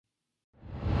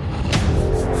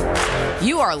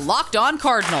You are Locked On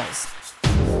Cardinals,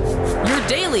 your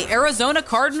daily Arizona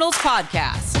Cardinals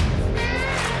podcast.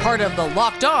 Part of the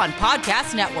Locked On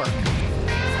Podcast Network,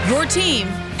 your team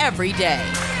every day.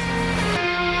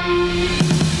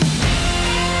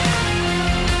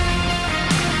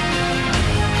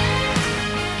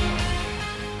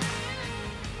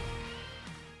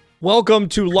 Welcome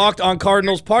to Locked On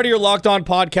Cardinals, part of your Locked On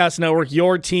Podcast Network,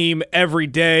 your team every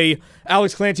day.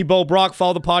 Alex Clancy, Bo Brock,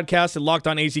 follow the podcast at Locked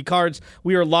On AZ Cards.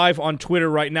 We are live on Twitter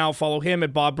right now. Follow him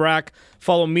at Bob Brack.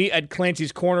 Follow me at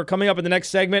Clancy's Corner. Coming up in the next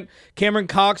segment, Cameron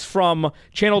Cox from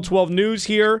Channel 12 News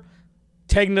here.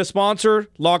 Tegna sponsor,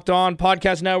 Locked On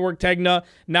Podcast Network, Tegna,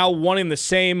 now one in the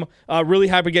same. Really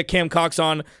happy to get Cam Cox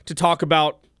on to talk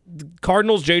about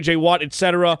Cardinals, J.J. Watt,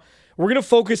 etc. We're going to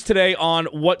focus today on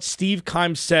what Steve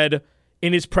Keim said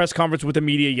in his press conference with the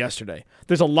media yesterday.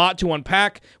 There's a lot to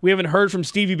unpack. We haven't heard from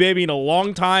Stevie Baby in a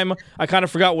long time. I kind of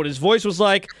forgot what his voice was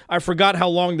like. I forgot how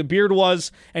long the beard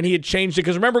was, and he had changed it.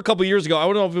 Because remember a couple years ago, I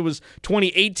don't know if it was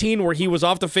 2018 where he was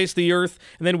off the face of the earth,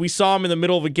 and then we saw him in the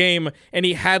middle of a game, and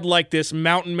he had like this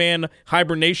mountain man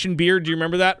hibernation beard. Do you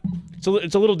remember that? So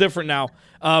it's a little different now.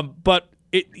 But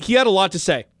he had a lot to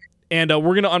say, and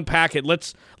we're going to unpack it.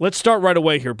 Let's start right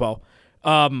away here, Bo.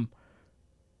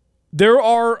 There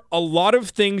are a lot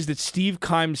of things that Steve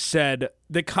Keim said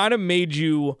that kind of made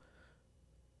you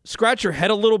scratch your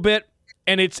head a little bit,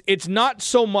 and it's not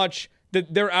so much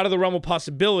that they're out of the realm of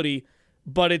possibility,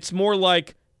 but it's more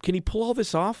like, can he pull all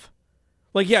this off?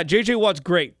 Like, yeah, J.J. Watt's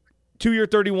great. 2-year,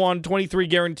 31, 23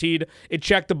 guaranteed. It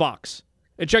checked the box.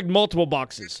 It checked multiple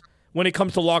boxes when it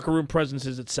comes to locker room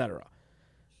presences, etc.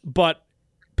 But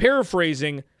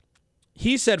paraphrasing,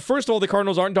 he said, first of all, the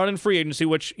Cardinals aren't done in free agency,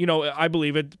 which, I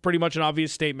believe it's pretty much an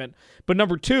obvious statement. But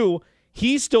number two,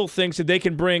 he still thinks that they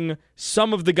can bring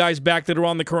some of the guys back that are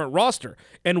on the current roster.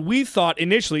 And we thought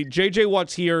initially, J.J.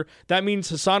 Watt's here. That means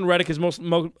Hassan Reddick is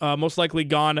most likely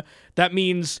gone. That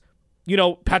means,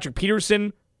 Patrick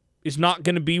Peterson is not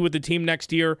going to be with the team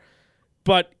next year.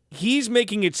 But he's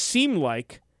making it seem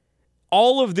like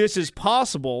all of this is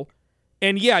possible.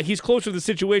 And yeah, he's closer to the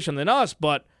situation than us,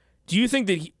 but do you think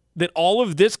that all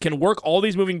of this can work, all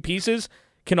these moving pieces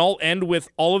can all end with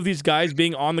all of these guys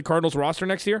being on the Cardinals roster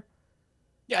next year?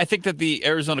 Yeah, I think that the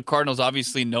Arizona Cardinals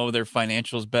obviously know their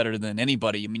financials better than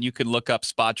anybody. I mean, you can look up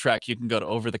Spot Track, you can go to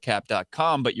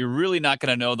overthecap.com, but you're really not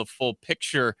going to know the full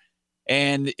picture.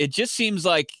 And it just seems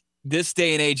like this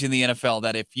day and age in the NFL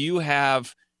that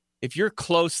if you're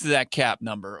close to that cap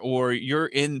number, or you're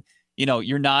in,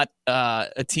 you're not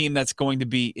a team that's going to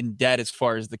be in debt as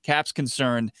far as the cap's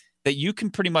concerned, that you can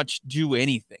pretty much do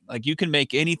anything. Like, you can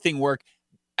make anything work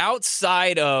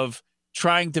outside of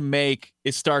trying to make a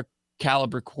star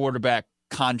caliber quarterback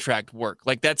contract work.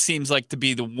 Like, that seems like to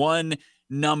be the one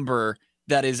number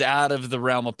that is out of the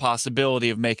realm of possibility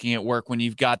of making it work when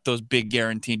you've got those big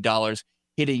guaranteed dollars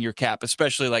hitting your cap,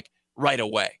 especially like right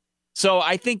away. So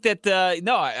I think that,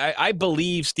 I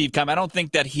believe Steve Keim. I don't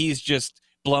think that he's just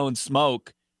blowing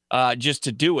smoke just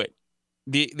to do it.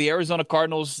 The Arizona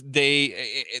Cardinals, they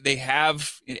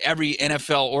have, every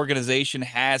NFL organization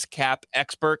has cap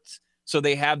experts, so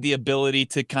they have the ability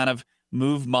to kind of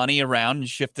move money around and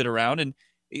shift it around. And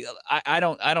I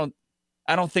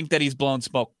don't think that he's blowing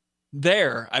smoke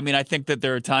there. I mean, I think that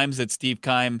there are times that Steve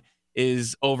Keim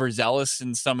is overzealous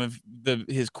in some of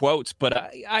his quotes,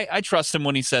 but I trust him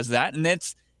when he says that, and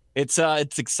it's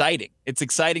exciting. It's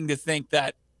exciting to think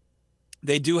that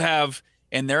they do have,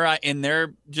 and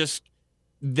they're just.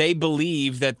 They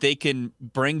believe that they can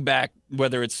bring back,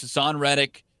 whether it's Hassan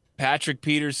Reddick, Patrick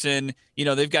Peterson,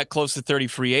 they've got close to 30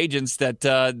 free agents that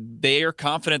they are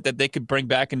confident that they could bring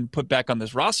back and put back on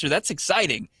this roster. That's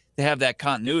exciting to have that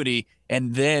continuity,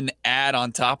 and then add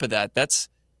on top of that. That's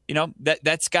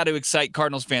got to excite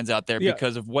Cardinals fans out there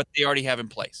because of what they already have in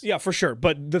place. Yeah, for sure.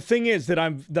 But the thing is that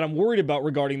I'm worried about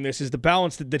regarding this is the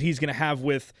balance that he's going to have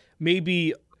with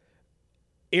maybe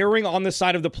erring on the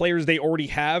side of the players they already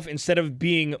have instead of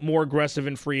being more aggressive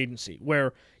in free agency,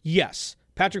 where, yes,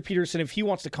 Patrick Peterson, if he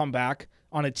wants to come back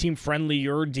on a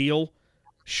team-friendlier deal,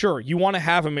 sure, you want to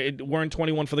have him wearing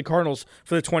 21 for the Cardinals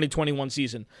for the 2021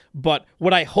 season. But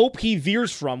what I hope he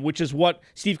veers from, which is what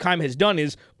Steve Keim has done,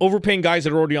 is overpaying guys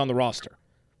that are already on the roster.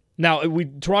 Now,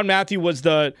 Tyrann Mathieu was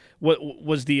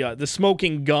the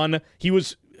smoking gun. He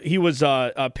was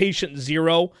patient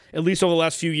zero, at least over the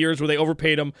last few years, where they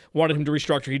overpaid him, wanted him to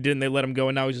restructure. He didn't. They let him go,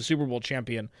 and now he's a Super Bowl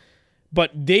champion. But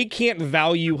they can't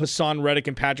value Hassan Reddick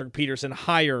and Patrick Peterson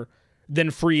higher than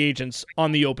free agents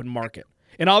on the open market.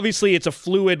 And obviously, it's a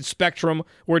fluid spectrum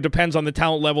where it depends on the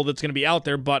talent level that's going to be out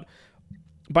there. But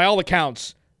by all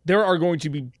accounts, there are going to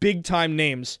be big-time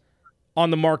names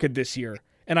on the market this year.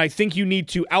 And I think you need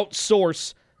to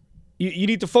outsource. You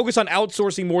need to focus on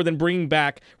outsourcing more than bringing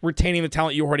back, retaining the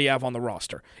talent you already have on the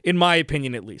roster, in my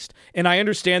opinion at least. And I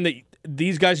understand that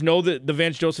these guys know the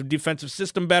Vance Joseph defensive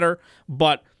system better,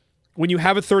 but when you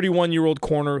have a 31-year-old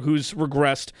corner who's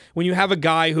regressed, when you have a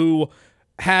guy who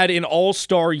had an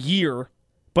all-star year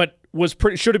but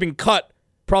should have been cut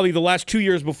probably the last 2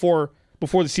 years before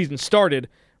the season started,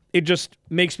 it just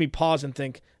makes me pause and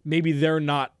think maybe they're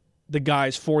not the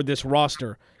guys for this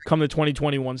roster come the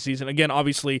 2021 season. Again,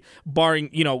 obviously, barring,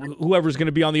 whoever's going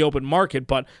to be on the open market,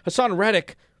 but Hassan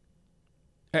Reddick,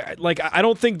 I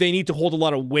don't think they need to hold a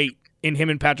lot of weight in him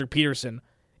and Patrick Peterson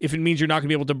if it means you're not going to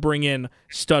be able to bring in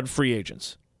stud free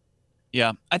agents.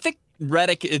 Yeah, I think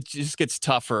Reddick, it just gets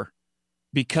tougher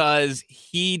because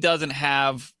he doesn't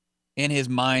have in his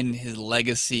mind his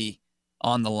legacy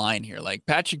on the line here. Like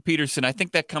Patrick Peterson, I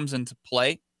think that comes into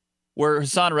play. Where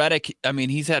Hassan Reddick, I mean,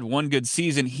 he's had one good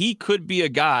season. He could be a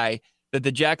guy that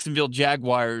the Jacksonville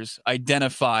Jaguars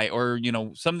identify, or,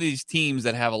 some of these teams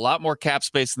that have a lot more cap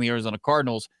space than the Arizona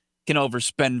Cardinals can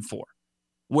overspend for.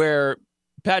 Where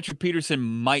Patrick Peterson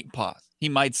might pause. He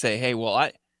might say, hey, well,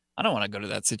 I don't want to go to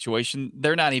that situation.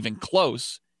 They're not even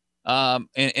close. And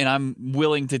I'm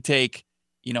willing to take,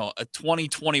 a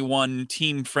 2021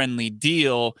 team-friendly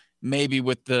deal, maybe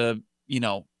with the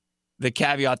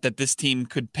caveat that this team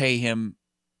could pay him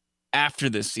after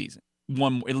this season,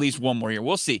 at least one more year.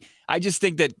 We'll see. I just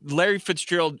think that Larry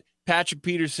Fitzgerald, Patrick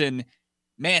Peterson,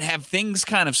 man, have things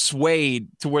kind of swayed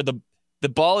to where the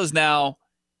ball is now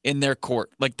in their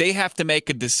court. Like they have to make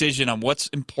a decision on what's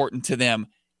important to them.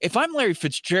 If I'm Larry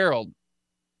Fitzgerald,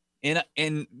 in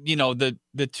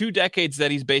the 2 decades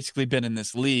that he's basically been in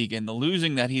this league and the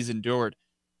losing that he's endured,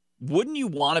 wouldn't you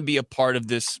want to be a part of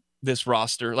this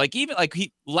roster?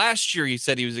 Last year, he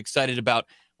said he was excited about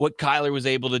what Kyler was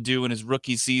able to do in his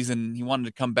rookie season. He wanted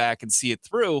to come back and see it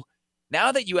through.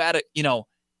 Now that you add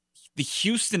the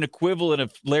Houston equivalent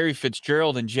of Larry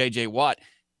Fitzgerald and J.J. Watt,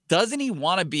 doesn't he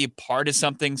want to be a part of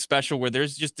something special where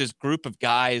there's just this group of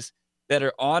guys that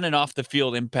are on and off the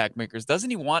field impact makers? Doesn't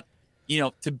he want,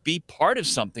 to be part of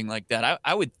something like that?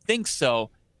 I would think so.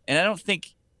 And I don't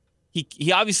think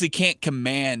he obviously can't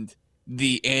command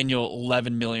the annual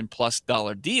 $11 million+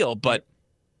 deal, but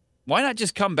why not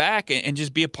just come back and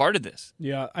just be a part of this?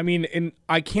 Yeah, I mean, and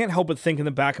I can't help but think in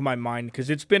the back of my mind, because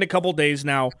it's been a couple days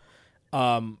now,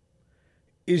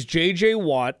 is J.J.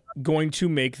 Watt going to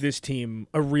make this team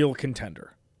a real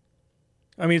contender?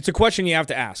 I mean, it's a question you have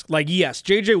to ask. Like, yes,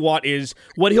 J.J. Watt is,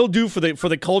 what he'll do for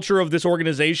the culture of this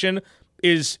organization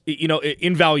is,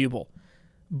 invaluable.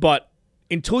 But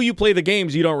until you play the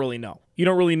games, you don't really know. You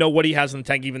don't really know what he has in the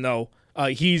tank, even though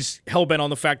he's hell-bent on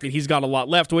the fact that he's got a lot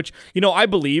left, which, I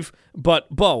believe. But,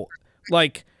 Bo,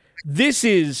 this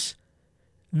is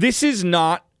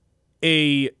not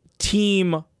a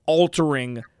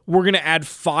team-altering, we're going to add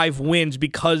 5 wins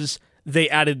because they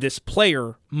added this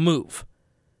player move.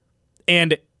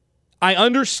 And I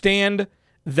understand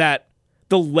that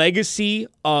the legacy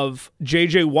of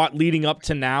J.J. Watt leading up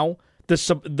to now,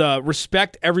 the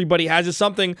respect everybody has, is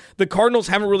something the Cardinals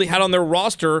haven't really had on their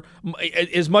roster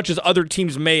as much as other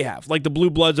teams may have, like the blue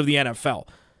bloods of the NFL.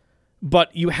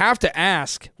 But you have to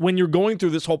ask, when you're going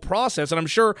through this whole process, and I'm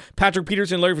sure Patrick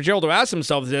Peterson and Larry Fitzgerald have asked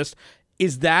themselves this,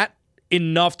 is that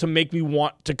enough to make me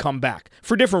want to come back?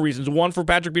 For different reasons. One, for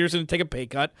Patrick Peterson to take a pay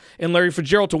cut, and Larry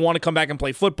Fitzgerald to want to come back and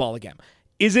play football again.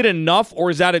 Is it enough, or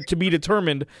is that to be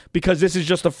determined, because this is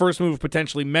just the first move of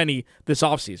potentially many this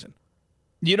offseason?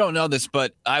 You don't know this,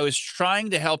 but I was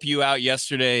trying to help you out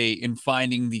yesterday in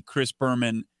finding the Chris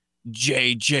Berman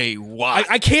J.J. Watt.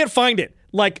 I can't find it.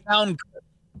 I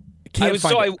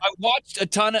watched a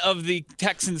ton of the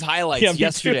Texans highlights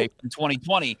yesterday from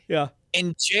 2020. Yeah.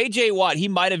 And J.J. Watt, he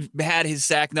might have had his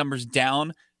sack numbers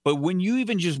down, but when you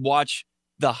even just watch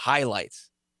the highlights,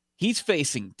 he's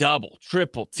facing double,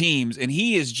 triple teams, and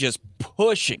he is just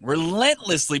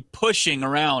relentlessly pushing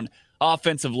around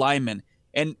offensive linemen.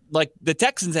 And, the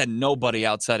Texans had nobody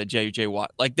outside of J.J.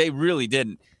 Watt. They really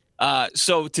didn't.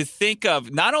 So to think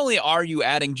of, not only are you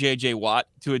adding J.J. Watt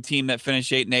to a team that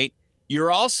finished 8-8,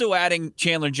 you're also adding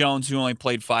Chandler Jones, who only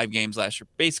played 5 games last year,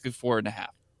 basically 4.5.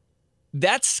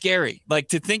 That's scary.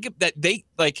 To think of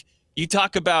that you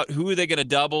talk about who are they going to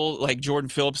double, Jordan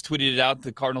Phillips tweeted it out,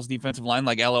 the Cardinals defensive line,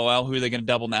 LOL, who are they going to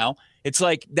double now? It's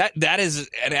that is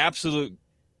an absolute,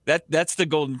 that's the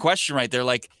golden question right there.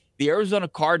 The Arizona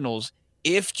Cardinals,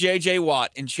 if J.J.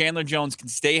 Watt and Chandler Jones can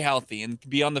stay healthy and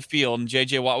be on the field, and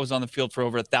J.J. Watt was on the field for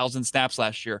over 1,000 snaps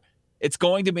last year, it's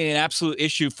going to be an absolute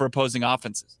issue for opposing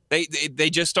offenses. They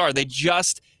just are. They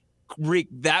just wreak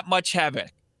that much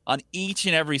havoc on each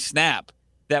and every snap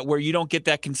that where you don't get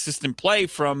that consistent play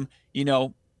from,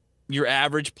 your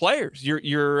average players, your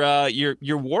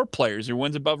WAR players, your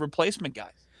wins above replacement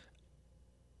guys.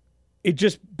 It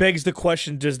just begs the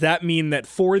question, does that mean that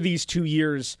for these 2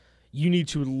 years, you need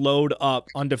to load up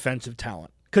on defensive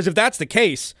talent? Because if that's the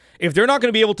case, if they're not going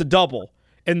to be able to double,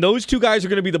 and those two guys are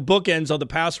going to be the bookends of the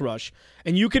pass rush,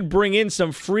 and you could bring in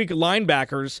some freak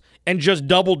linebackers and just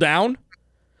double down,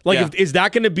 is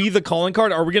that going to be the calling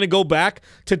card? Are we going to go back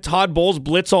to Todd Bowles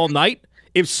blitz all night?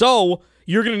 If so,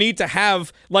 you're going to need to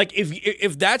have,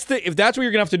 if that's what you're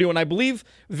going to have to do, and I believe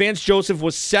Vance Joseph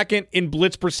was second in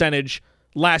blitz percentage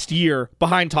last year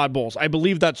behind Todd Bowles. I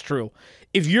believe that's true.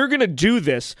 If you're going to do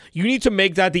this, you need to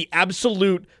make that the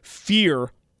absolute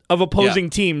fear of opposing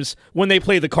teams when they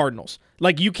play the Cardinals.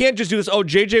 You can't just do this,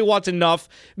 J.J. Watt's enough.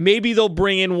 Maybe they'll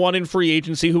bring in one in free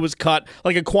agency who was cut,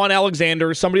 like a Quan Alexander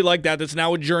or somebody like that that's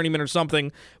now a journeyman or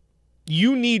something.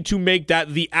 You need to make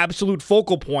that the absolute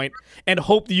focal point and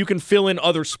hope that you can fill in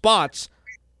other spots.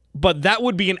 But that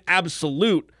would be an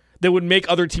absolute that would make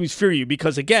other teams fear you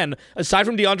because, again, aside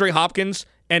from DeAndre Hopkins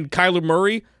and Kyler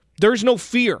Murray, there's no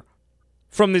fear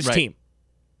from this team.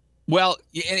 Well,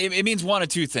 it means one of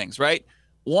two things, right?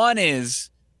 One is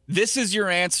this is your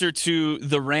answer to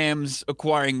the Rams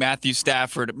acquiring Matthew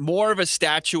Stafford, more of a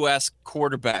statuesque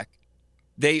quarterback.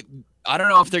 I don't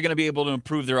know if they're going to be able to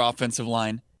improve their offensive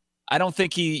line. I don't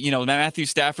think Matthew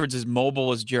Stafford's as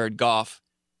mobile as Jared Goff.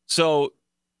 So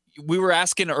we were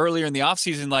asking earlier in the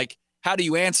offseason, how do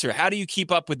you answer? How do you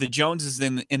keep up with the Joneses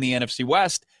in the NFC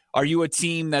West? Are you a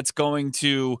team that's going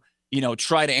to,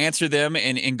 try to answer them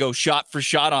and go shot for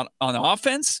shot on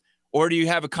offense? Or do you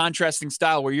have a contrasting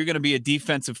style where you're going to be a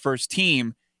defensive first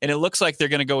team? And it looks like they're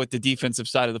going to go with the defensive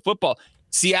side of the football.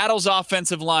 Seattle's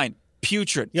offensive line,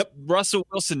 putrid. Yep. Russell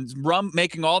Wilson's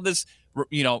making all this,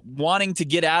 wanting to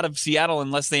get out of Seattle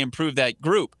unless they improve that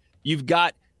group. You've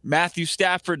got Matthew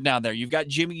Stafford now there. You've got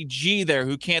Jimmy G there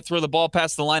who can't throw the ball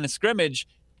past the line of scrimmage.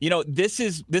 This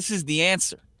is the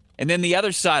answer. And then the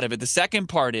other side of it, the second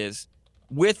part is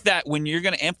with that, when you're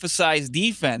going to emphasize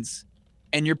defense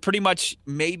and you're pretty much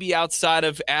maybe outside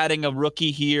of adding a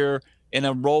rookie here and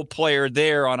a role player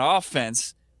there on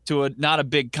offense to not a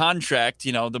big contract,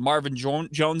 the Marvin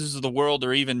Joneses of the world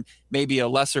or even maybe a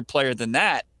lesser player than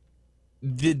that,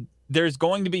 there's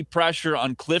going to be pressure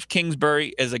on Cliff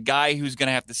Kingsbury as a guy who's going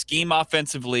to have to scheme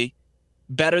offensively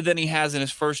better than he has in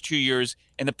his first 2 years,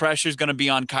 and the pressure is going to be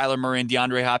on Kyler Murray and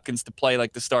DeAndre Hopkins to play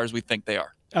like the stars we think they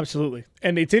are. Absolutely.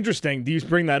 And it's interesting you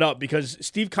bring that up because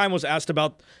Steve Keim was asked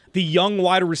about the young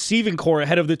wide receiving core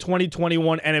ahead of the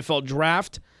 2021 NFL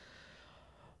Draft.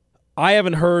 I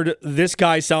haven't heard this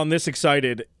guy sound this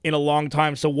excited in a long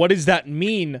time. So what does that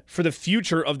mean for the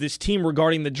future of this team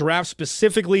regarding the draft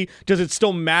specifically? Does it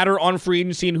still matter on free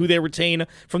agency and who they retain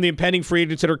from the impending free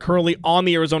agents that are currently on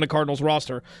the Arizona Cardinals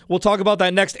roster? We'll talk about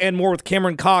that next and more with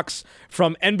Cameron Cox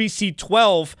from NBC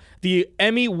 12, the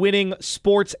Emmy-winning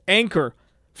sports anchor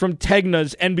from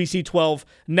Tegna's NBC 12,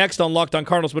 next on Locked On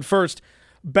Cardinals. But first,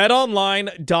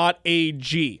 betonline.ag.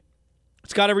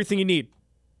 It's got everything you need.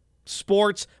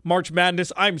 Sports, March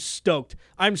Madness. I'm stoked.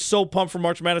 I'm so pumped for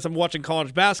March Madness. I'm watching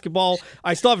college basketball.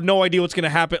 I still have no idea what's going to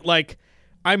happen.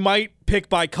 I might pick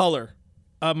by color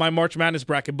my March Madness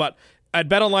bracket, but at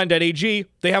betonline.ag,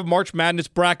 they have March Madness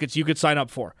brackets you could sign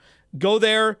up for. Go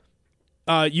there.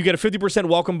 You get a 50%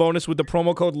 welcome bonus with the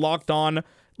promo code Locked On.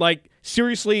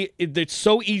 Seriously, it's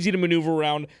so easy to maneuver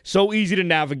around, so easy to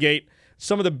navigate.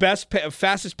 Some of the best,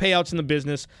 fastest payouts in the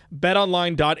business.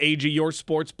 betonline.ag, your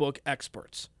sportsbook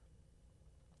experts.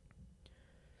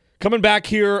 Coming back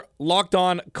here, Locked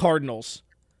On Cardinals,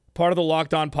 part of the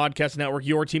Locked On Podcast Network,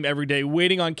 your team every day.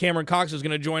 Waiting on Cameron Cox, who's going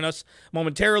to join us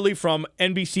momentarily from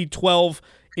NBC 12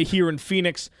 here in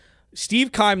Phoenix.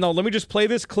 Steve Keim, though, let me just play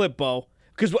this clip, Bo,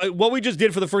 because what we just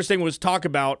did for the first thing was talk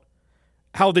about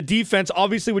how the defense,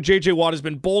 obviously with J.J. Watt, has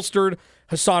been bolstered.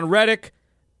 Hassan Reddick,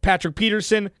 Patrick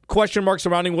Peterson, question marks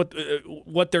surrounding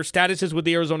what their status is with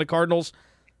the Arizona Cardinals.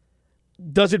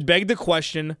 Does it beg the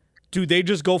question, do they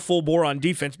just go full bore on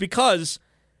defense? Because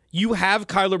you have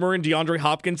Kyler Murray and DeAndre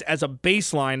Hopkins as a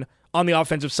baseline on the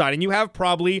offensive side, and you have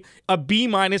probably a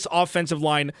B- offensive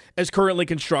line as currently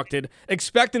constructed,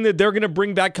 expecting that they're going to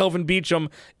bring back Kelvin Beachum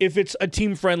if it's a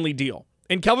team-friendly deal.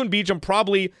 And Kelvin Beachum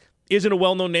probably isn't a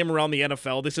well-known name around the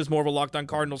NFL. This is more of a Locked On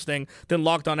Cardinals thing than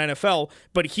Locked On NFL,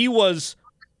 but he was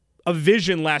a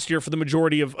vision last year for the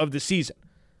majority of the season.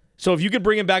 So if you could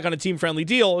bring him back on a team-friendly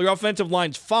deal, your offensive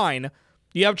line's fine.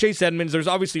 You have Chase Edmonds. There's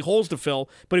obviously holes to fill.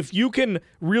 But if you can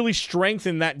really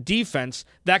strengthen that defense,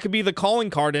 that could be the calling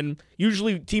card. And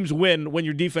usually teams win when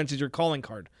your defense is your calling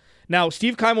card. Now,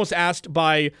 Steve Keim was asked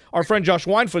by our friend Josh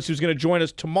Weinfuss, who's going to join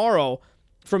us tomorrow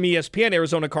from ESPN,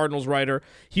 Arizona Cardinals writer,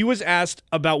 he was asked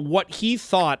about what he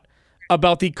thought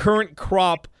about the current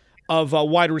crop of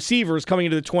wide receivers coming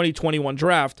into the 2021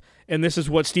 draft, and this is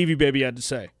what Stevie Baby had to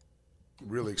say.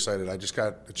 Really excited. I just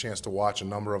got a chance to watch a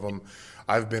number of them.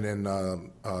 I've been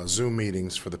in Zoom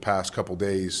meetings for the past couple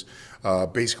days,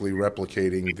 basically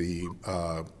replicating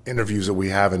the interviews that we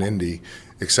have in Indy,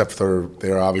 except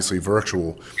they're obviously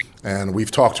virtual. And we've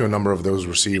talked to a number of those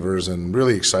receivers and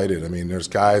really excited. I mean, there's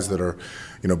guys that are,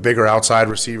 bigger outside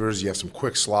receivers. You have some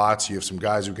quick slots. You have some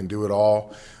guys who can do it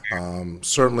all.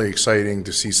 Certainly exciting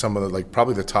to see some of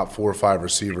probably the top 4 or 5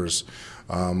 receivers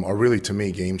are really, to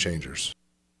me, game changers.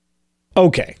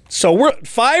 Okay, so we're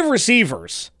 5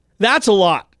 receivers. That's a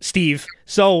lot, Steve.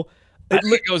 So I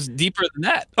think it goes deeper than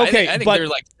that. Okay, I think but they're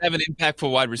like 7 impactful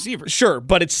wide receivers. Sure,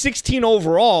 but it's 16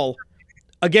 overall.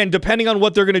 Again, depending on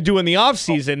what they're going to do in the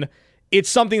offseason, it's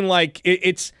something like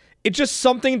it's just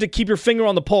something to keep your finger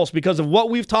on the pulse because of what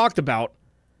we've talked about.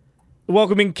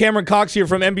 Welcoming Cameron Cox here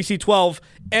from NBC 12,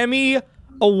 Emmy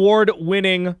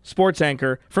award-winning sports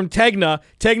anchor from Tegna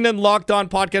and Locked On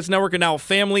Podcast Network, and now a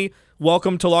family.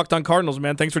 Welcome to Locked On Cardinals,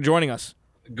 man. Thanks for joining us.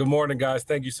 Good morning, guys.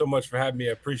 Thank you so much for having me.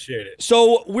 I appreciate it.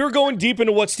 So we're going deep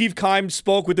into what Steve Keim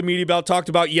spoke with the media about, talked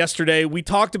about yesterday. We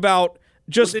talked about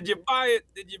just... Well, did you buy it?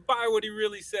 Did you buy what he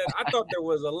really said? I thought there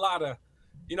was a lot of...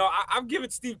 I've given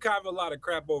Steve Keim a lot of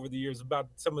crap over the years about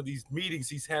some of these meetings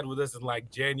he's had with us in like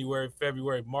January,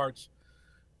 February, March.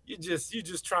 You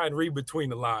just try and read between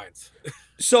the lines.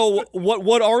 So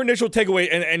what our initial takeaway,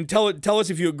 and tell us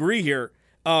if you agree here,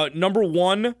 number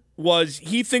one was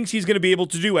he thinks he's going to be able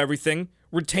to do everything,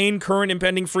 retain current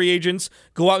impending free agents,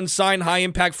 go out and sign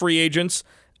high-impact free agents.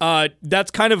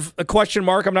 That's kind of a question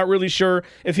mark. I'm not really sure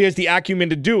if he has the acumen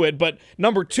to do it. But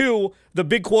number two, the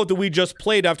big quote that we just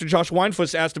played after Josh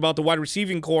Weinfuss asked about the wide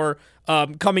receiving core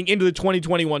coming into the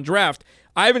 2021 draft,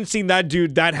 I haven't seen that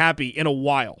dude that happy in a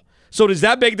while. So does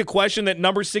that beg the question that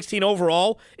number 16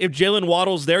 overall, if Jalen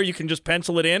Waddle's there, you can just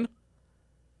pencil it in?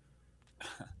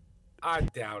 I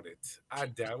doubt it.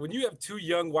 When you have 2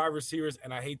 young wide receivers,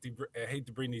 and I hate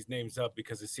to bring these names up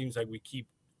because it seems like we keep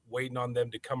waiting on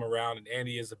them to come around, and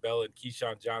Andy Isabella and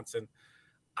Keyshawn Johnson,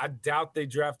 I doubt they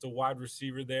draft a wide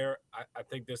receiver there. I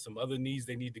think there's some other needs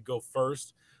they need to go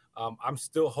first. I'm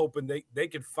still hoping they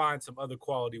could find some other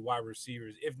quality wide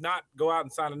receivers. If not, go out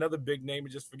and sign another big name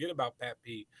and just forget about Pat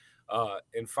P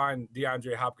and find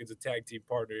DeAndre Hopkins a tag team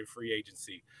partner in free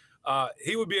agency.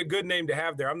 He would be a good name to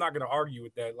have there. I'm not going to argue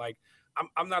with that. Like,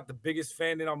 I'm not the biggest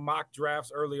fan in on mock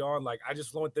drafts early on. Like, I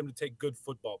just want them to take good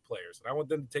football players. And I want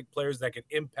them to take players that can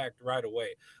impact right away.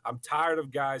 I'm tired of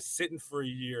guys sitting for a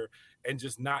year and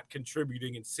just not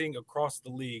contributing and seeing across the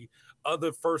league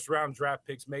other first-round draft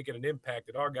picks making an impact,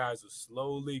 and our guys are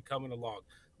slowly coming along.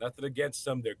 Nothing against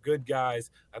them. They're good guys.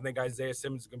 I think Isaiah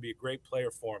Simmons is going to be a great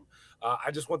player for them.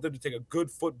 I just want them to take a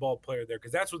good football player there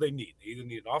because that's what they need. They either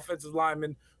need an offensive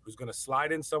lineman who's going to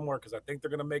slide in somewhere because I think they're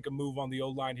going to make a move on the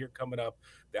O-line here coming up.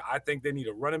 I think they need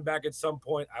a running back at some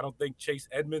point. I don't think Chase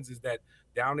Edmonds is that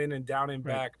down in right.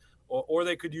 back. Or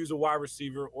they could use a wide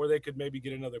receiver, or they could maybe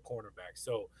get another cornerback.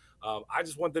 So I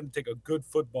just want them to take a good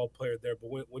football player there.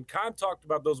 But when Khan talked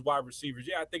about those wide receivers,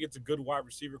 I think it's a good wide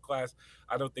receiver class.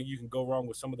 I don't think you can go wrong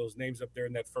with some of those names up there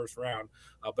in that first round.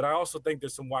 But I also think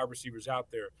there's some wide receivers out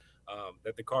there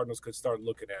that the Cardinals could start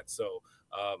looking at. So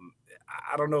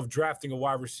I don't know if drafting a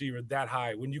wide receiver that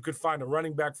high, when you could find a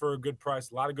running back for a good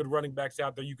price, a lot of good running backs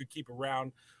out there you could keep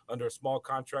around under a small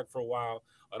contract for a while,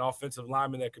 an offensive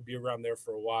lineman that could be around there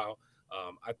for a while.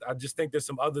 I just think there's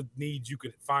some other needs you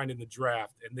could find in the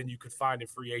draft, and then you could find in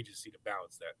free agency to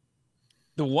balance that.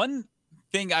 The one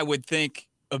thing I would think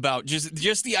about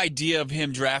just the idea of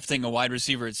him drafting a wide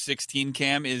receiver at 16,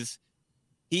 Cam, is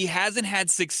he hasn't had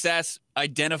success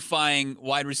identifying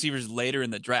wide receivers later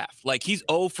in the draft. Like, he's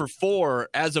 0 for 4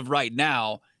 as of right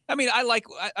now. I mean,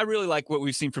 I really like what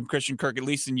we've seen from Christian Kirk, at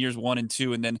least in years 1 and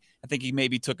 2. And then I think he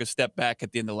maybe took a step back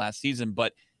at the end of last season.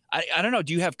 But I don't know.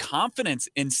 Do you have confidence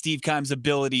in Steve Keim's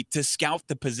ability to scout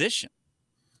the position?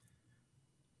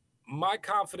 My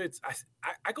confidence,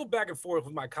 I go back and forth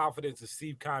with my confidence in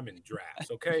Steve Keim in drafts,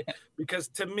 okay? Because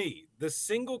to me, the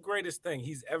single greatest thing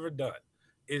he's ever done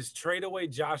is trade away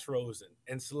Josh Rosen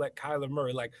and select Kyler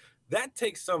Murray. Like, that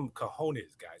takes some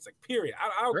cojones, guys. Like, period.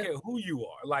 I don't care who you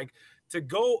are. Like, to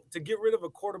get rid of a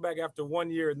quarterback after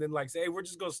 1 year and then, like, say, hey, we're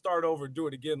just going to start over and do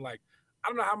it again. Like, I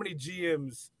don't know how many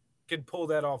GMs can pull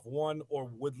that off, one, or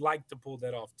would like to pull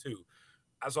that off, two.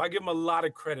 So I give him a lot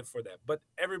of credit for that. But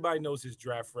everybody knows his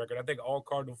draft record. I think all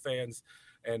Cardinal fans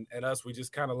and us, we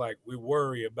just kind of like, we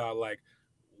worry about like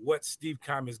what Steve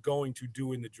Keim is going to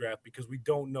do in the draft because we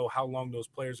don't know how long those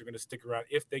players are going to stick around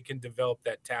if they can develop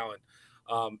that talent.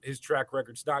 His track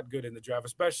record's not good in the draft,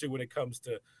 especially when it comes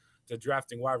to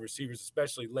drafting wide receivers,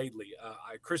 especially lately.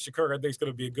 Christian Kirk, I think, is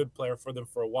going to be a good player for them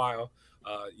for a while.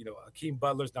 Hakeem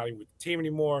Butler's not even with the team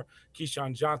anymore.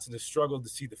 Keyshawn Johnson has struggled to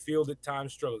see the field at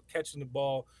times, struggled catching the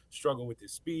ball, struggled with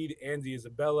his speed. Andy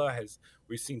Isabella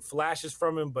we've seen flashes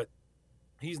from him, but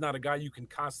he's not a guy you can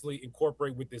constantly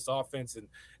incorporate with this offense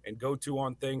and go to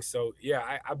on things. So,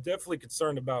 yeah, I'm definitely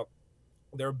concerned about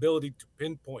their ability to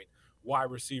pinpoint wide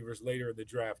receivers later in the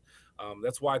draft.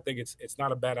 That's why I think it's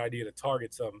not a bad idea to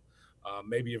target some.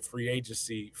 Maybe in free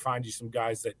agency, find you some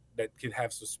guys that can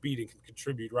have some speed and can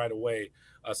contribute right away,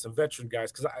 some veteran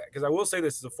guys. Because I will say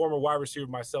this, as a former wide receiver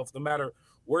myself, no matter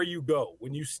where you go,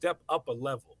 when you step up a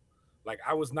level, like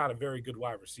I was not a very good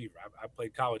wide receiver. I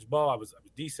played college ball. I was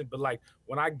decent. But like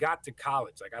when I got to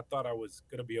college, like I thought I was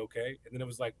going to be okay. And then it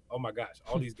was like, oh my gosh,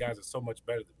 all these guys are so much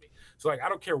better than me. So like, I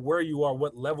don't care where you are,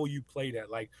 what level you played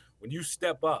at. Like when you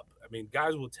step up, I mean,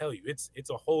 guys will tell you it's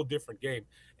a whole different game.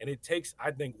 And it takes, I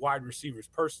think, wide receivers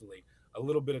personally, a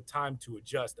little bit of time to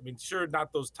adjust. I mean, sure,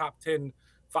 not those top 10,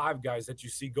 5 guys that you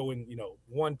see going,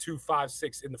 1, 2, 5,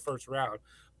 6 in the first round.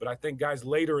 But I think guys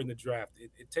later in the draft,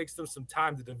 it takes them some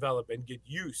time to develop and get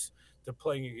used to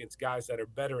playing against guys that are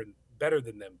better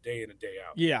than them day in and day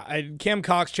out. Yeah, Cam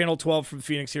Cox, Channel 12 from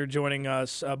Phoenix here joining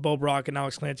us. Bo Brock and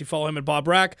Alex Clancy. Follow him at Bob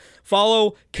Rack.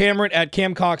 Follow Cameron at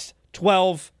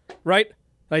CamCox12, right? Did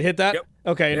I hit that? Yep.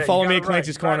 Okay, and follow me at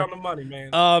Clancy's Corner. Right on the money,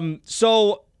 man.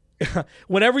 So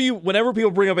whenever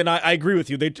people bring up, and I agree with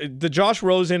you, the Josh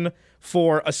Rosen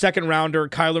for a second rounder,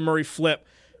 Kyler Murray flip,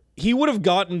 he would have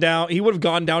gone down in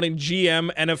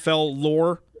GM NFL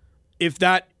lore if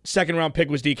that second round pick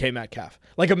was DK Metcalf.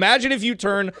 Like imagine if you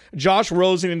turn Josh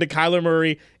Rosen into Kyler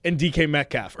Murray and DK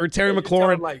Metcalf or Terry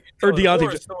McLaurin or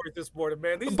Deontay. This morning,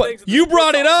 man. But you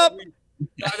brought it up.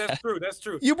 That's true. That's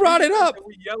true. You brought it up.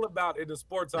 We yell about in the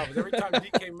sports office every time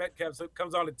DK Metcalf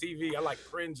comes on the TV. I like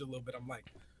cringe a little bit. I'm like,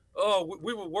 oh,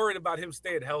 we were worried about him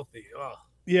staying healthy. Oh,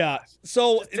 yeah.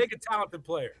 So just take a talented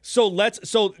player. So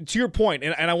to your point,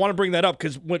 and I want to bring that up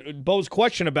because Bo's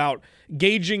question about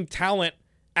gauging talent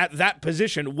at that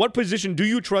position, what position do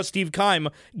you trust Steve Keim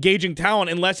gauging talent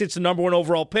unless it's the number 1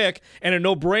 overall pick and a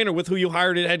no-brainer with who you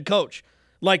hired at head coach?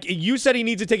 Like you said, he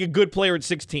needs to take a good player at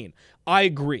 16. I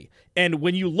agree. And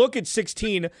when you look at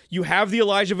 16, you have the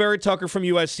Elijah Vera Tucker from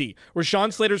USC.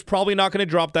 Rashawn Slater's probably not going to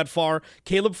drop that far.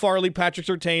 Caleb Farley, Patrick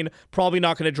Surtain, probably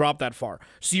not going to drop that far.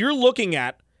 So you're looking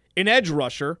at an edge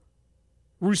rusher,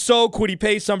 Rousseau, Kwity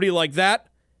Paye, somebody like that,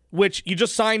 which you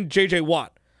just signed J.J.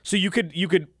 Watt. So you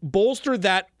could bolster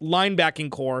that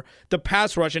linebacking core, the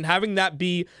pass rush, and having that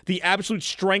be the absolute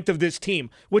strength of this team,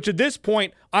 which at this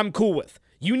point I'm cool with.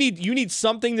 You need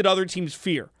something that other teams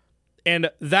fear.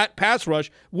 And that pass rush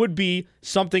would be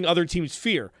something other teams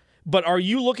fear. But are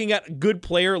you looking at a good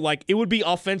player like it would be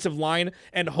offensive line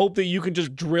and hope that you can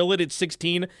just drill it at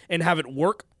 16 and have it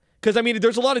work? Because, I mean,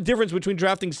 there's a lot of difference between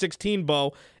drafting 16,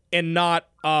 Bo, and not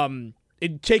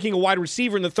taking a wide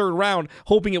receiver in the 3rd round,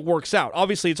 hoping it works out.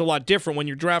 Obviously, it's a lot different when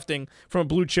you're drafting from a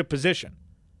blue-chip position.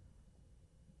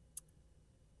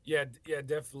 Yeah,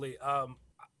 definitely.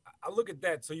 I look at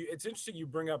that. So it's interesting you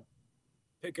bring up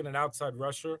picking an outside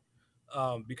rusher.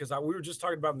 Because we were just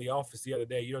talking about in the office the other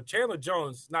day, Chandler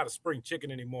Jones is not a spring chicken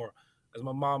anymore, as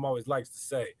my mom always likes to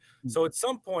say. So at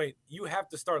some point, you have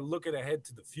to start looking ahead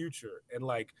to the future and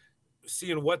like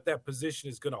seeing what that position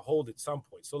is going to hold at some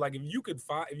point. So like if you could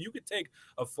take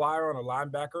a flyer on a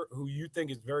linebacker who you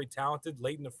think is very talented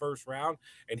late in the 1st round,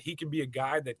 and he can be a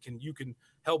guy that you can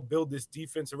help build this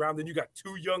defense around. Then you got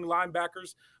 2 young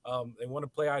linebackers. They want to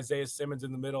play Isaiah Simmons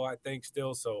in the middle, I think,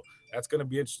 still. So that's going to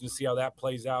be interesting to see how that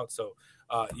plays out. So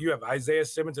you have Isaiah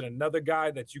Simmons and another guy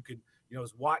that you could,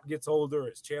 as Watt gets older,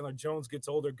 as Chandler Jones gets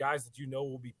older, guys that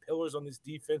will be pillars on this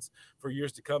defense for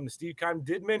years to come. And Steve Keim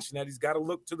did mention that he's got to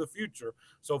look to the future.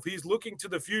 So if he's looking to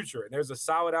the future and there's a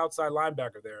solid outside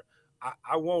linebacker there,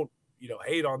 I won't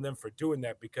hate on them for doing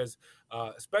that because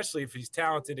especially if he's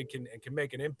talented and can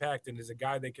make an impact and is a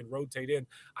guy they can rotate in.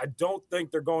 I don't think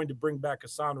they're going to bring back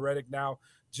Hassan Reddick now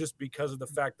just because of the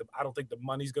fact that I don't think the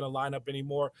money's going to line up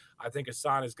anymore. I think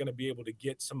Hassan is going to be able to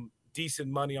get some decent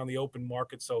money on the open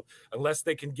market. So unless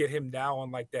they can get him now on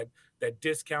like that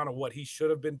discount of what he should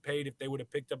have been paid if they would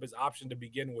have picked up his option to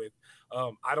begin with,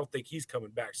 I don't think he's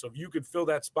coming back. So if you could fill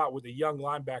that spot with a young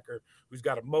linebacker who's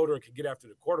got a motor and can get after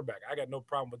the quarterback, I got no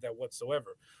problem with that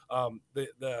whatsoever.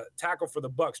 The tackle for the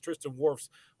Bucs, Tristan Wirfs,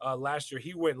 last year,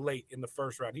 he went late in the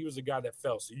 1st round. He was a guy that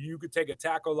fell. So you could take a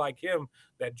tackle like him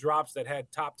that drops, that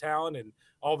had top talent, and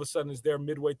all of a sudden is there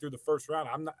midway through the 1st round.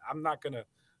 I'm not going to,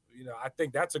 I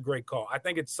think that's a great call. I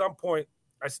think at some point,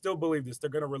 I still believe this, they're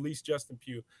going to release Justin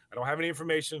Pugh. I don't have any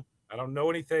information. I don't know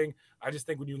anything. I just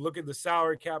think when you look at the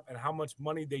salary cap and how much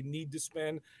money they need to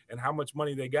spend and how much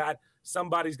money they got,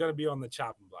 somebody's going to be on the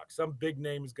chopping block. Some big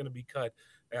name is going to be cut.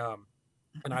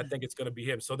 And I think it's going to be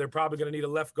him. So they're probably going to need a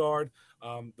left guard.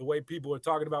 The way people are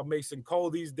talking about Mason Cole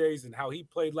these days and how he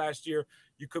played last year,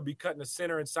 you could be cutting a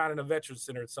center and signing a veteran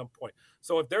center at some point.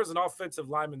 So if there's an offensive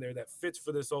lineman there that fits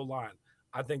for this O-line,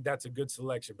 I think that's a good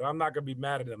selection. But I'm not going to be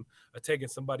mad at them taking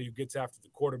somebody who gets after the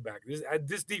quarterback.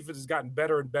 This defense has gotten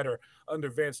better and better under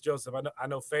Vance Joseph. I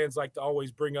know fans like to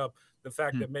always bring up the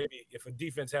fact that maybe if a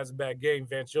defense has a bad game,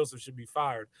 Vance Joseph should be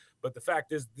fired. But the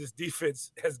fact is this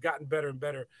defense has gotten better and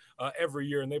better every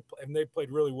year, and they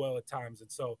played really well at times. And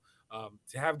so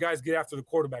to have guys get after the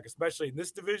quarterback, especially in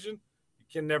this division, you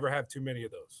can never have too many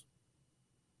of those.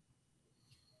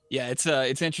 Yeah,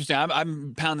 it's interesting.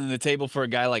 I'm pounding the table for a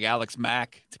guy like Alex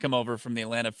Mack to come over from the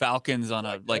Atlanta Falcons on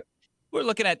we're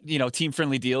looking at, team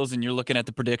friendly deals, and you're looking at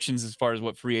the predictions as far as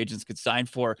what free agents could sign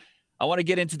for. I want to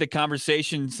get into the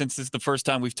conversation, since this is the first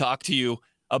time we've talked to you,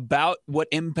 about what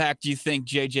impact you think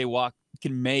JJ Watt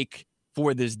can make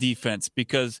for this defense,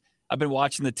 because I've been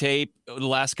watching the tape the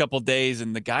last couple of days,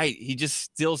 and the guy, he just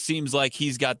still seems like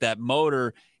he's got that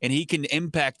motor and he can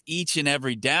impact each and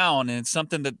every down. And it's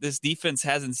something that this defense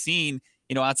hasn't seen,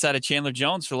 outside of Chandler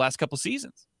Jones for the last couple of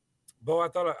seasons. Bo,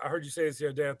 I heard you say this the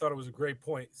other day. I thought it was a great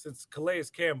point. Since Calais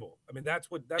Campbell, I mean,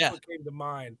 that's what came to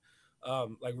mind,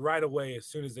 right away as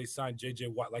soon as they signed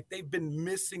JJ Watt. Like, they've been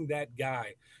missing that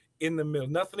guy in the middle.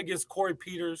 Nothing against Corey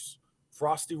Peters,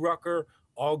 Frosty Rucker,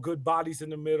 all good bodies in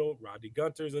the middle. Rodney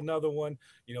Gunter is another one.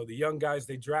 The young guys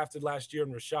they drafted last year,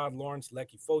 and Rashad Lawrence,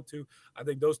 Lecky Fotu. I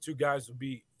think those two guys will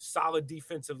be solid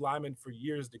defensive linemen for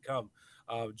years to come.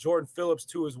 Jordan Phillips,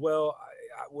 too, as well.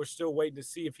 We're still waiting to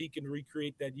see if he can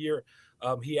recreate that year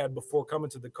he had before coming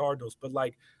to the Cardinals. But,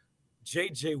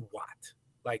 J.J. Watt,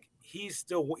 he's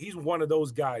one of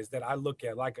those guys that I look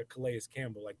at like a Calais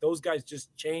Campbell. Those guys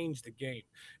just changed the game.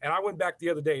 And I went back the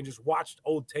other day and just watched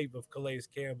old tape of Calais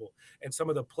Campbell and some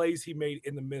of the plays he made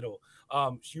in the middle.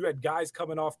 You had guys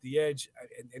coming off the edge,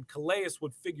 and Calais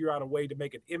would figure out a way to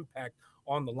make an impact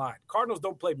on the line. Cardinals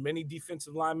don't play many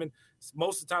defensive linemen.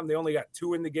 Most of the time, they only got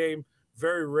 2 in the game.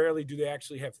 Very rarely do they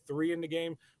actually have 3 in the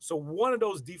game. So one of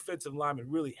those defensive linemen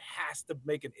really has to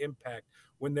make an impact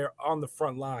when they're on the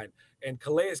front line. And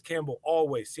Calais Campbell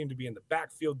always seemed to be in the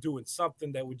backfield doing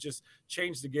something that would just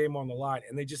change the game on the line.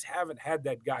 And they just haven't had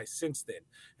that guy since then.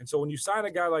 And so when you sign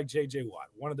a guy like J.J. Watt,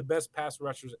 one of the best pass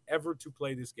rushers ever to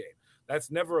play this game, that's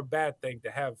never a bad thing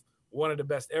to have one of the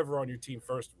best ever on your team,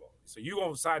 first of all. So you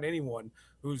won't sign anyone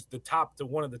who's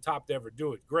one of the top to ever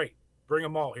do it. Great. Bring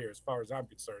them all here as far as I'm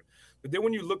concerned. But then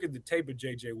when you look at the tape of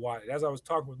J.J. Watt, as I was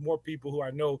talking with more people who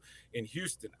I know in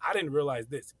Houston, I didn't realize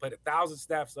this. He played 1,000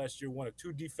 snaps last year, one of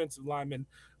 2 defensive linemen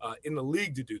in the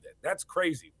league to do that. That's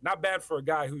crazy. Not bad for a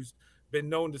guy who's been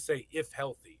known to say if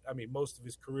healthy. I mean, most of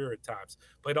his career at times.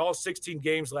 Played all 16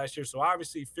 games last year, so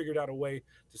obviously he figured out a way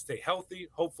to stay healthy.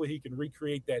 Hopefully he can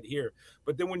recreate that here.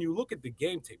 But then when you look at the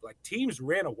game tape, teams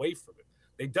ran away from him.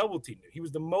 They double-teamed him. He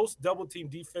was the most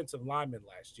double-teamed defensive lineman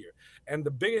last year. And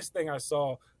the biggest thing I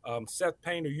saw, Seth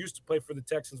Payne, who used to play for the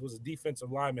Texans, was a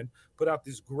defensive lineman, put out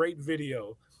this great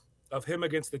video of him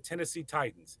against the Tennessee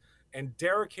Titans. And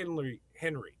Derrick Henry,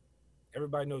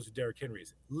 everybody knows who Derrick Henry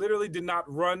is, literally did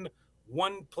not run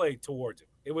one play towards him.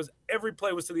 Every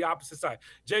play was to the opposite side.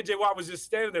 J.J. Watt was just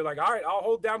standing there all right, I'll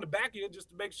hold down the back of you just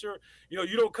to make sure, you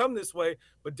don't come this way.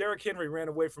 But Derrick Henry ran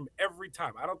away from every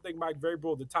time. I don't think Mike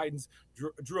Vrabel, the Titans,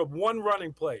 drew up one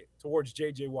running play towards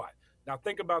J.J. Watt. Now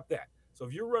think about that. So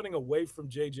if you're running away from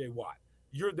J.J. Watt,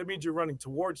 that means you're running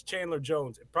towards Chandler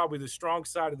Jones and probably the strong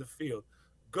side of the field.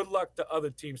 Good luck to other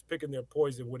teams picking their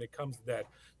poison when it comes to that.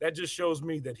 That just shows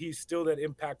me that he's still that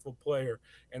impactful player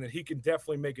and that he can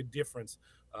definitely make a difference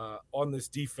on this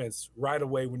defense right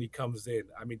away when he comes in.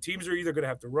 I mean, teams are either going to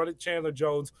have to run at Chandler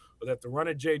Jones or they have to run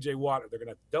at J.J. Watt, or they're going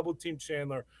to have to double-team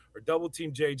Chandler or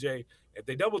double-team J.J. If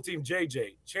they double-team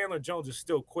J.J., Chandler Jones is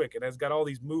still quick and has got all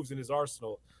these moves in his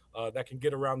arsenal that can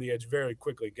get around the edge very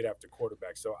quickly and get after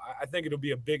quarterback. So I think it'll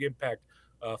be a big impact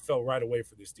felt right away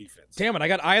for this defense. Damn it, I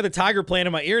got Eye of the Tiger playing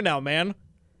in my ear now, man.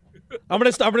 I'm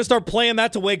gonna start playing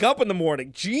that to wake up in the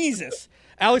morning. Jesus.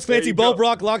 Alex Clancy, Bo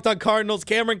Brock, Locked On Cardinals,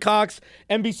 Cameron Cox,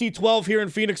 NBC 12 here in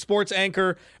Phoenix Sports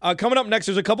anchor. Coming up next,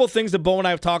 there's a couple of things that Bo and I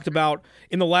have talked about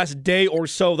in the last day or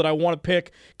so that I want to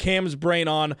pick Cam's brain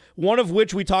on, one of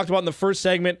which we talked about in the first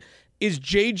segment. Is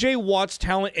J.J. Watt's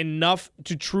talent enough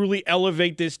to truly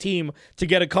elevate this team to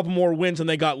get a couple more wins than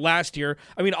they got last year?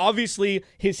 I mean, obviously,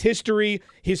 his history,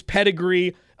 his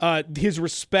pedigree, his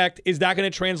respect? Is that going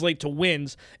to translate to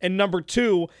wins? And number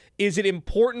two, is it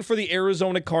important for the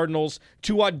Arizona Cardinals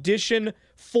to audition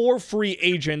for free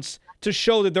agents to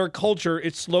show that their culture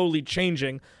is slowly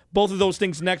changing? Both of those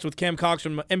things next with Cam Cox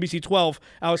from NBC 12.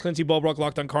 Alex Clancy, Bo Brock,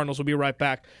 Locked On Cardinals. Will be right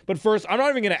back. But first, I'm not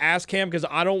even going to ask Cam because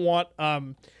I don't want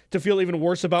to feel even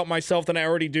worse about myself than I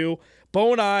already do.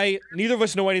 Bo and I, neither of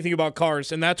us know anything about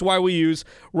cars, and that's why we use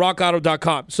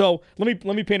RockAuto.com. So let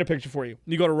me paint a picture for you.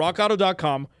 You go to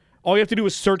RockAuto.com. All you have to do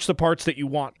is search the parts that you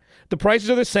want. The prices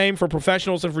are the same for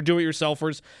professionals and for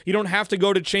do-it-yourselfers. You don't have to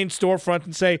go to chain storefront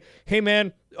and say, hey,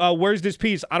 man, where's this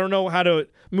piece? I don't know how to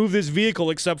move this vehicle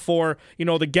except for,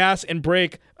 the gas and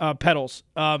brake pedals.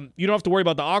 You don't have to worry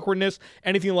about the awkwardness,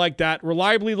 anything like that.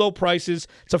 Reliably low prices.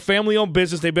 It's a family-owned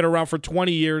business. They've been around for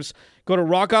 20 years. Go to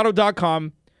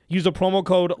rockauto.com. Use the promo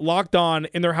code LOCKEDON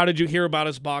in their How Did You Hear About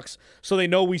Us box so they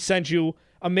know we sent you.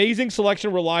 Amazing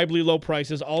selection, reliably low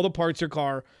prices, all the parts your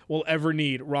car will ever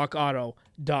need.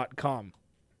 RockAuto.com.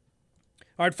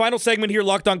 All right, final segment here,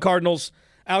 Locked On Cardinals.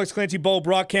 Alex Clancy, Bo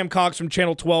Brock, Cam Cox from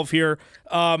Channel 12 here.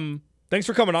 Thanks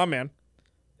for coming on, man.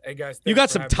 Hey, guys. You got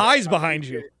some ties behind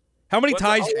you. How many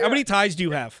ties do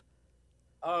you have?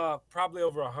 Probably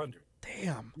over 100.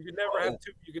 Damn. You could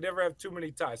never have too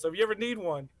many ties. So if you ever need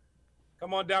one,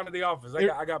 come on down to the office.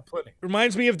 I got plenty.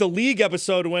 Reminds me of the League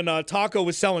episode when Taco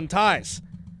was selling ties.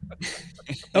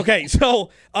 Okay, so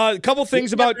a couple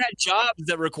things about jobs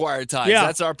that require ties. Yeah,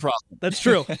 that's our problem. That's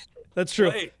true. That's true.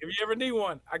 Well, hey, if you ever need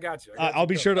one, I got you. I'll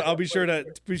be sure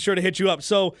to hit you up.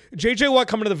 So JJ Watt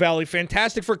coming to the Valley,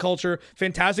 fantastic for culture,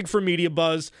 fantastic for media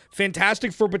buzz,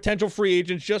 fantastic for potential free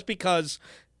agents. Just because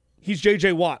he's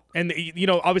JJ Watt, and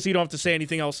obviously you don't have to say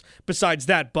anything else besides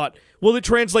that. But will it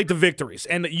translate to victories?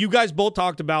 And you guys both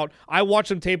talked about. I watched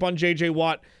some tape on JJ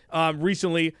Watt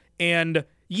recently, and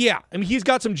yeah, I mean he's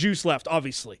got some juice left.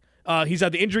 Obviously, he's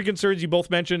had the injury concerns you both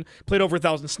mentioned. Played over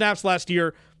 1,000 snaps last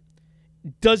year.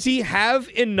 Does he have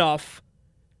enough,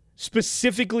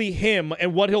 specifically him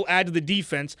and what he'll add to the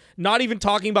defense, not even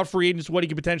talking about free agents, what he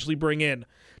could potentially bring in,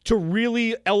 to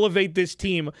really elevate this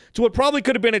team to what probably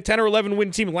could have been a 10 or 11 win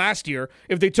team last year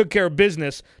if they took care of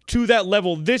business to that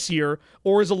level this year?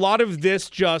 Or is a lot of this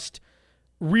just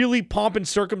really pomp and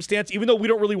circumstance, even though we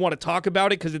don't really want to talk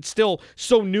about it because it's still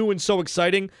so new and so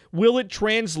exciting? Will it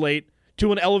translate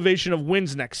to an elevation of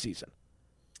wins next season?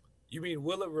 You mean,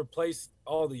 will it replace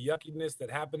all the yuckiness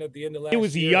that happened at the end of last year? It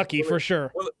was yucky for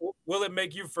sure. Will it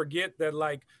make you forget that,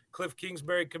 like, Cliff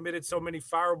Kingsbury committed so many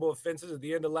fireable offenses at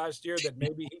the end of last year that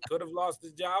maybe he could have lost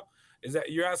his job? Is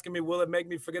that you're asking me? Will it make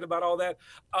me forget about all that?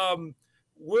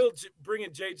 Will bringing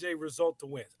JJ result to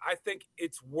wins? I think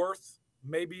it's worth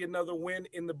maybe another win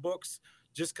in the books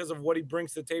just because of what he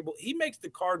brings to the table. He makes the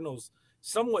Cardinals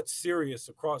somewhat serious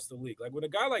across the league. Like when a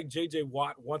guy like JJ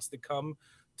Watt wants to come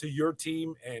to your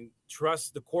team and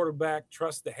trust the quarterback,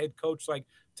 trust the head coach, like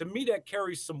to me that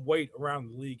carries some weight around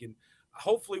the league. And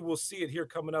hopefully we'll see it here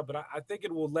coming up. But I think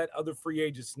it will let other free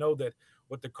agents know that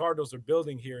what the Cardinals are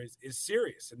building here is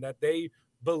serious and that they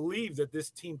believe that this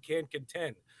team can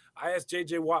contend. I asked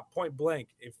JJ Watt point blank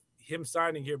if him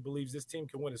signing here believes this team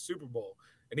can win a Super Bowl.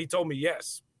 And he told me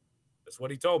yes. That's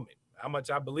what he told me. How much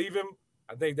I believe him,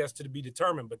 I think that's to be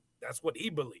determined, but that's what he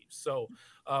believes. So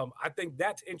I think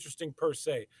that's interesting per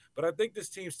se. But I think this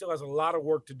team still has a lot of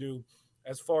work to do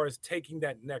as far as taking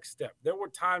that next step. There were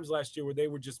times last year where they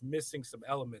were just missing some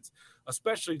elements,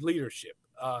 especially leadership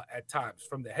at times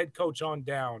from the head coach on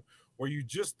down, where you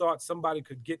just thought somebody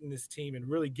could get in this team and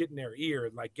really get in their ear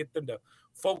and like get them to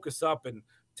focus up and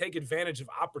take advantage of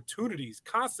opportunities,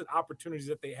 constant opportunities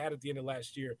that they had at the end of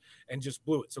last year and just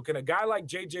blew it. So can a guy like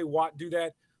JJ Watt do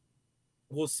that?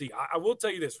 We'll see. I will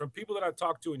tell you this, from people that I've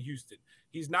talked to in Houston,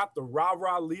 he's not the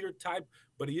rah-rah leader type,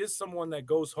 but he is someone that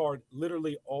goes hard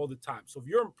literally all the time. So if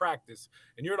you're in practice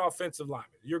and you're an offensive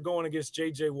lineman, you're going against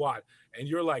J.J. Watt, and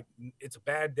you're like, it's a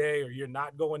bad day or you're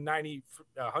not going 90,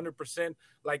 100%,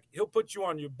 like he'll put you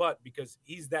on your butt because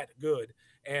he's that good.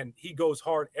 And he goes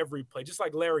hard every play, just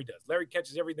like Larry does. Larry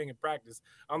catches everything in practice.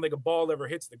 I don't think a ball ever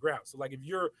hits the ground. So, like, if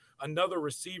you're another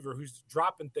receiver who's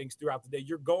dropping things throughout the day,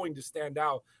 you're going to stand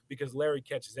out because Larry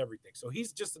catches everything. So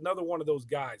he's just another one of those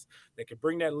guys that can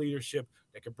bring that leadership,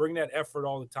 that can bring that effort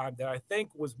all the time that I think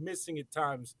was missing at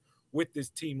times with this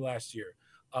team last year.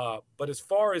 But as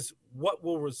far as what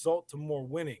will result to more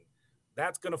winning,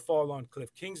 that's going to fall on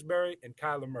Cliff Kingsbury and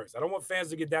Kyler Murray. I don't want fans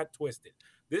to get that twisted.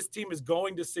 This team is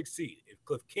going to succeed if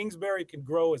Cliff Kingsbury can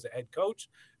grow as a head coach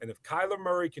and if Kyler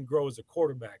Murray can grow as a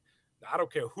quarterback. Now, I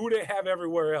don't care who they have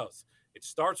everywhere else. It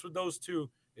starts with those two.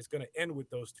 It's going to end with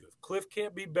those two. If Cliff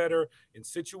can't be better in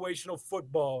situational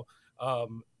football,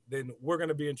 then we're going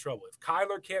to be in trouble. If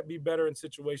Kyler can't be better in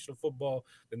situational football,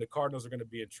 then the Cardinals are going to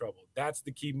be in trouble. That's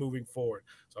the key moving forward.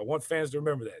 So I want fans to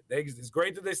remember that. It's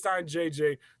great that they signed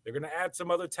JJ. They're going to add some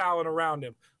other talent around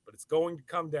him, but it's going to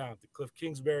come down to Cliff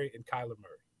Kingsbury and Kyler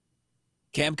Murray.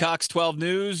 Cam Cox, 12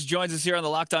 News, joins us here on the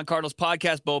Locked On Cardinals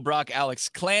podcast. Bo Brock, Alex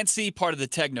Clancy, part of the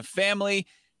Tegna family.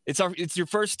 It's your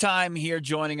first time here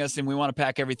joining us, and we want to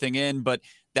pack everything in, but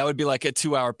that would be like a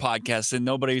 2-hour podcast, and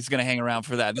nobody's going to hang around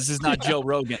for that. This is not Joe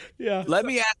Rogan. Yeah. Let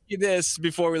me ask you this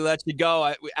before we let you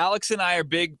go. Alex and I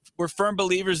we're firm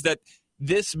believers that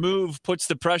this move puts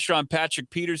the pressure on Patrick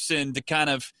Peterson to kind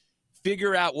of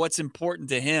figure out what's important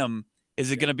to him.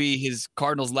 Is it going to be his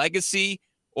Cardinals legacy,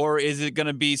 or is it going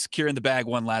to be securing the bag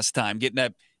one last time,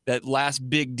 getting that last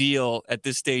big deal at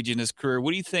this stage in his career?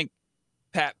 What do you think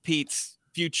Pat Pete's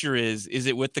future is? Is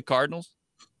it with the Cardinals?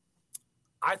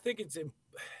 I think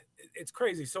it's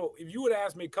crazy. So if you would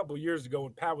ask me a couple of years ago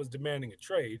when Pat was demanding a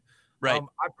trade, right,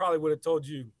 I probably would have told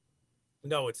you,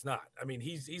 no, it's not. I mean,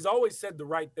 he's always said the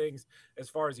right things as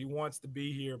far as he wants to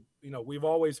be here. You know, we've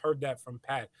always heard that from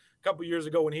Pat. A couple of years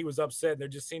ago when he was upset and there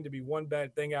just seemed to be one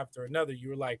bad thing after another, you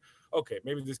were like, okay,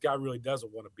 maybe this guy really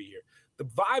doesn't want to be here. The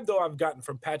vibe, though, I've gotten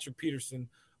from Patrick Peterson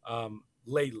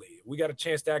lately, we got a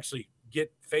chance to actually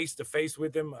get face-to-face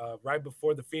with him right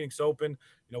before the Phoenix Open.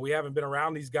 You know, we haven't been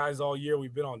around these guys all year.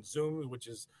 We've been on Zoom, which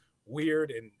is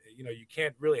weird. And, you know, you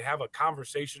can't really have a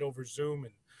conversation over Zoom.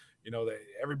 And, you know,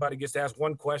 everybody gets to ask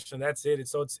one question. That's it. And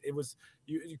so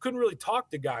you couldn't really talk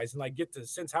to guys and like get to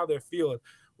sense how they're feeling.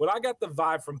 What I got the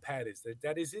vibe from Pat is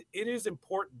that it is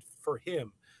important for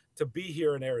him to be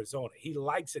here in Arizona. He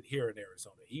likes it here in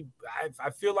Arizona. I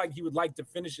feel like he would like to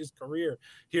finish his career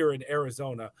here in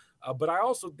Arizona. But I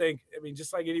also think, I mean,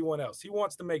 just like anyone else, he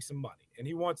wants to make some money and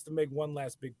he wants to make one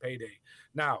last big payday.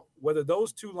 Now, whether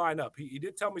those two line up, he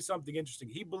did tell me something interesting.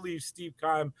 He believes Steve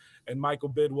Keim and Michael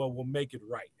Bidwell will make it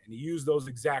right. And he used those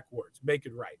exact words, make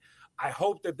it right. I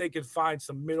hope that they can find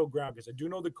some middle ground because I do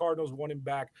know the Cardinals want him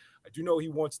back. I do know he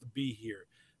wants to be here.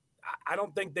 I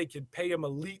don't think they could pay him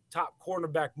elite top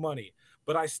cornerback money,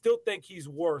 but I still think he's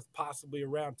worth possibly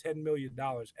around $10 million.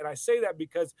 And I say that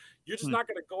because you're just not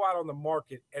going to go out on the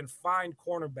market and find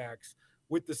cornerbacks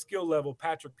with the skill level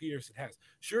Patrick Peterson has.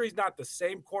 Sure, he's not the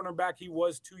same cornerback he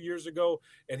was 2 years ago,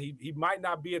 and he might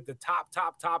not be at the top,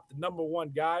 the number one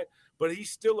guy, but he's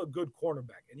still a good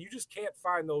cornerback. And you just can't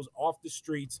find those off the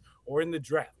streets or in the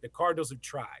draft. The Cardinals have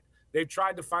tried. They've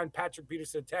tried to find Patrick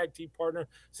Peterson a tag team partner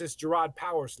since Gerard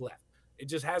Powers left. It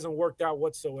just hasn't worked out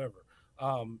whatsoever.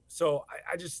 So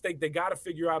I just think they got to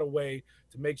figure out a way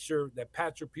to make sure that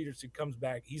Patrick Peterson comes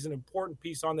back. He's an important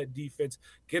piece on that defense.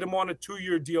 Get him on a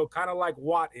 2-year deal, kind of like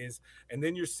Watt is, and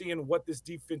then you're seeing what this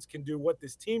defense can do, what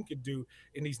this team can do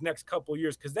in these next couple of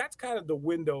years, because that's kind of the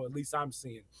window, at least I'm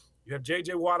seeing. You have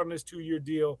J.J. Watt on this 2-year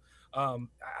deal. I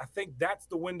think that's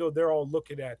the window they're all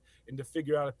looking at and to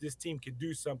figure out if this team can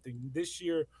do something this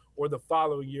year or the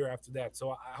following year after that.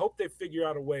 So I hope they figure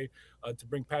out a way to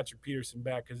bring Patrick Peterson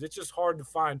back because it's just hard to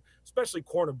find, especially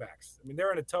cornerbacks. I mean,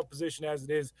 they're in a tough position as it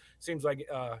is. Seems like,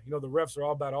 the refs are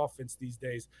all about offense these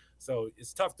days. So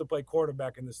it's tough to play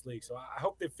quarterback in this league. So I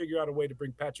hope they figure out a way to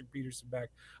bring Patrick Peterson back.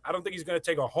 I don't think he's going to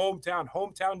take a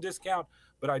hometown discount,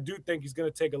 but I do think he's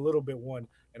going to take a little bit one.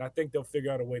 And I think they'll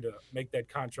figure out a way to make that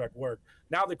contract work.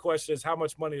 Now the question is how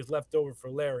much money is left over for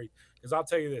Larry? Because I'll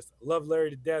tell you this, I love Larry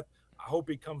to death. I hope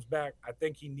he comes back. I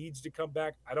think he needs to come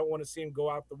back. I don't want to see him go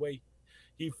out the way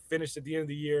he finished at the end of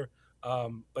the year.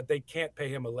 But they can't pay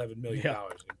him $11 million. Yeah.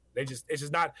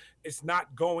 It's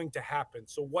not going to happen.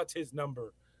 So what's his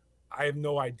number? I have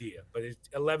no idea, but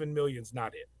 $11 million is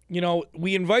not it. You know,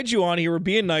 we invite you on here. We're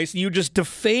being nice. You just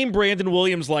defame Brandon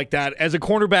Williams like that as a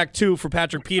cornerback too for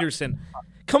Patrick Peterson.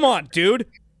 Come on, dude.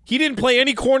 He didn't play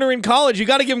any corner in college. You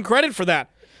got to give him credit for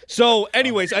that. So,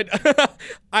 anyways,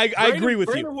 I agree with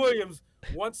Brandon Williams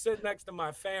once sat next to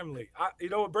my family.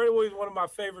 Brandon Williams is one of my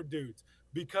favorite dudes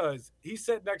because he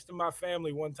sat next to my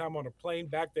family one time on a plane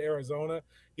back to Arizona.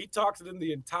 He talked to them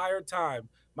the entire time.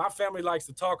 My family likes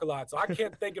to talk a lot, so I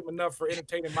can't thank him enough for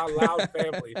entertaining my loud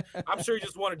family. I'm sure he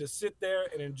just wanted to sit there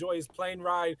and enjoy his plane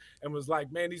ride and was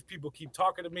like, man, these people keep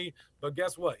talking to me. But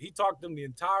guess what? He talked to them the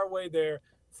entire way there.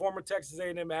 Former Texas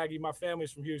A&M Aggie. My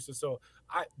family's from Houston. So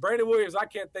Brandon Williams, I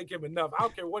can't thank him enough. I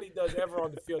don't care what he does ever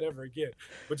on the field ever again.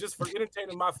 But just for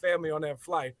entertaining my family on that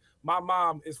flight, my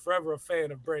mom is forever a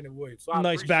fan of Brandon Williams. So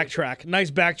nice backtrack.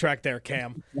 Nice backtrack there,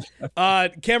 Cam.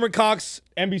 Cameron Cox,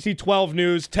 NBC 12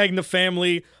 News, Tegna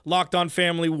family, Locked On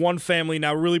family, one family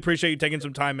now. Really appreciate you taking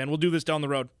some time, man. We'll do this down the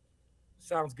road.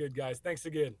 Sounds good, guys. Thanks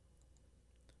again.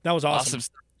 That was awesome.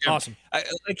 Awesome.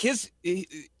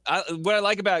 What I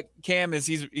like about Cam is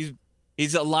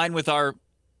he's aligned with our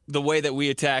the way that we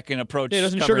attack and approach. Yeah, he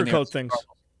doesn't covering the sugarcoat Arizona things.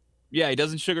 Cardinals. Yeah, he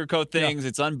doesn't sugarcoat things.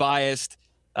 It's unbiased.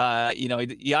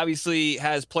 He obviously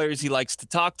has players he likes to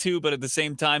talk to, but at the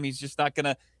same time, he's just not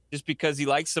gonna, just because he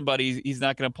likes somebody, he's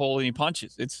not gonna pull any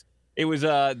punches. It was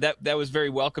that was very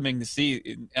welcoming to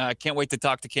see. Can't wait to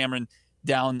talk to Cameron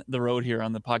down the road here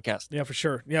on the podcast. Yeah, for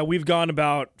sure. Yeah, we've gone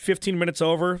about 15 minutes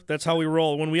over. That's how we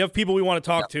roll. When we have people we want to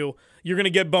talk to, you're going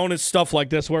to get bonus stuff like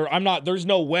this where there's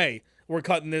no way we're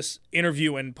cutting this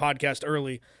interview and podcast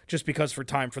early just because for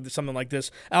time for something like this.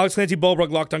 Alex Clancy,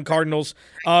 Bulbrook, Locked on Cardinals.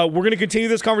 We're going to continue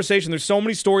this conversation. There's so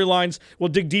many storylines. We'll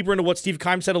dig deeper into what Steve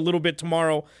Keim said a little bit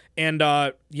tomorrow. And,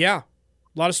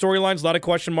 a lot of storylines, a lot of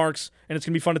question marks, and it's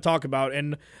going to be fun to talk about.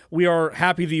 And we are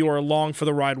happy that you are along for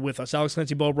the ride with us. Alex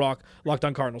Clancy, Bo Brock, Locked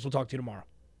on Cardinals. We'll talk to you tomorrow.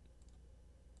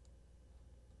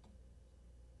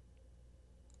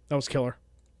 That was killer.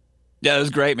 Yeah, that was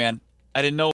great, man. I didn't know